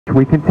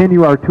We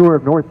continue our tour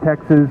of North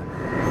Texas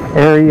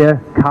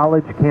area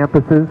college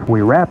campuses.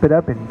 We wrap it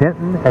up in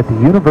Denton at the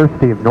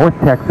University of North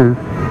Texas.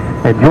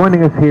 And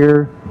joining us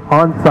here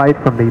on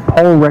site from the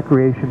Pohl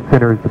Recreation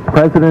Center is the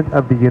president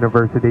of the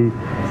university,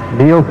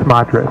 Neal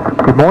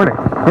Smatresk. Good morning.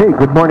 Hey,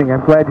 good morning.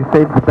 I'm glad you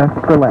saved the best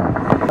for last.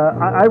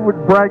 I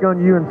would brag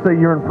on you and say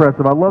you're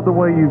impressive. I love the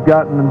way you've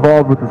gotten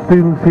involved with the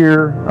students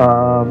here.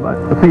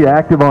 I see you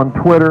active on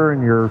Twitter,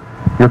 and you're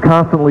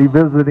constantly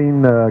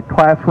visiting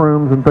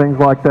classrooms and things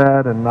like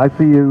that, and I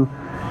see you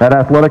at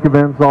athletic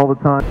events all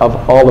the time. Of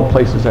all the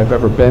places I've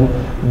ever been,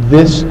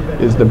 this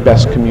is the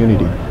best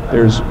community.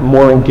 There's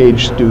more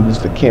engaged students.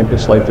 The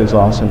campus life is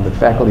awesome. The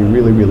faculty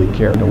really, really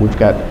care. You know, we've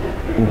got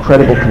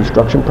incredible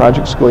construction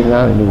projects going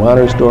on, a new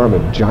honors dorm,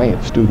 a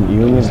giant student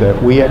union,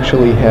 that we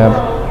actually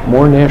have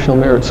more National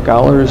Merit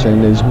Scholars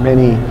and as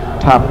many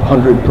top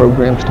 100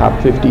 programs,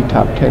 top 50,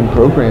 top 10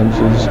 programs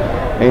as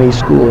any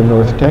school in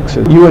North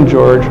Texas. You and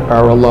George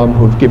are alum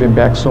who have given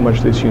back so much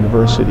to this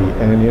university,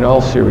 and in all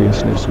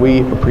seriousness,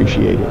 we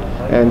appreciate it.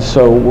 And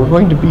so we're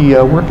going to be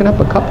working up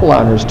a couple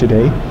honors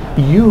today.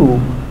 You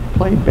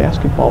played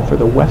basketball for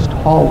the West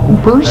Hall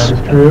Hoopers.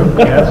 That is true,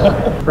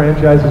 yes.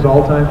 Franchise's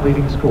all-time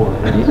leading scorer.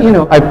 You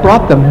know, I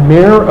brought the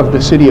mayor of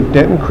the city of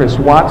Denton, Chris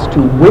Watts,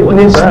 to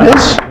witness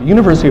this. The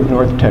University of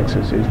North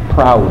Texas is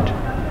proud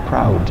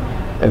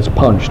as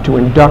punch to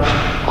induct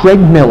Craig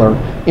Miller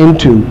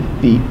into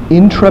the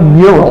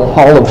Intramural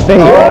Hall of Fame.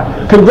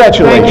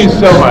 Congratulations. Thank you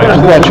so much.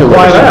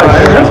 Congratulations.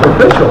 That's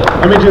official.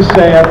 Let me just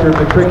say, after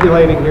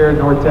matriculating here in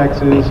North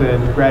Texas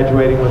and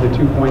graduating with a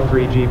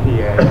 2.3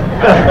 GPA,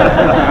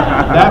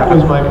 that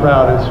was my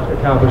proudest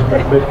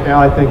accomplishment, but now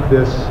I think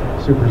this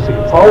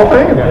supersedes. Hall of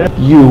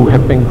Fame. You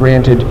have been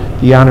granted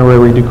the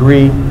honorary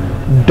degree,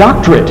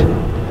 Doctorate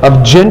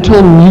of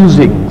Gentle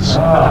Musings,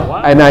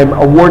 and I'm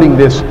awarding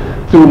this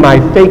through my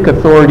fake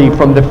authority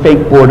from the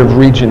fake Board of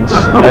Regents.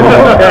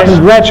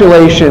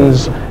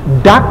 Congratulations,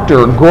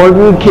 Dr.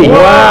 Gordon King.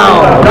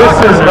 Wow,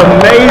 this is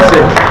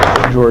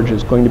amazing. George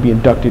is going to be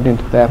inducted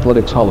into the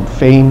Athletics Hall of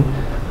Fame.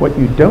 What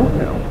you don't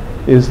know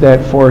is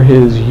that for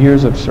his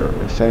years of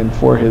service and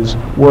for his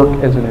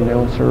work as an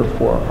announcer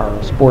for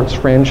our sports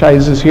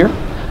franchises here,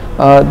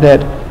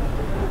 that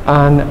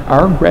on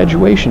our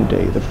graduation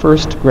day, the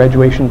first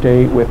graduation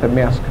day with a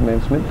mass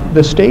commencement,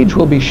 the stage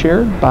will be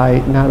shared by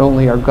not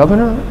only our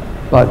governor,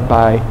 but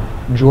by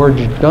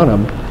George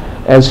Dunham,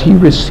 as he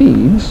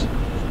receives,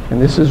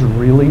 and this is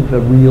really the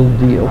real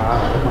deal,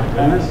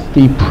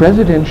 the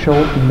Presidential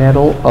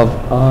Medal of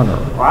Honor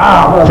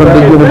from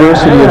the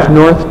University of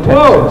North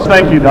Texas.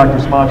 Thank you, Dr.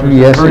 Smatresk.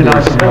 Yes, very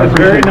nice.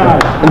 Very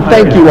nice. And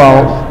thank you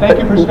all.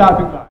 Thank you for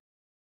stopping by.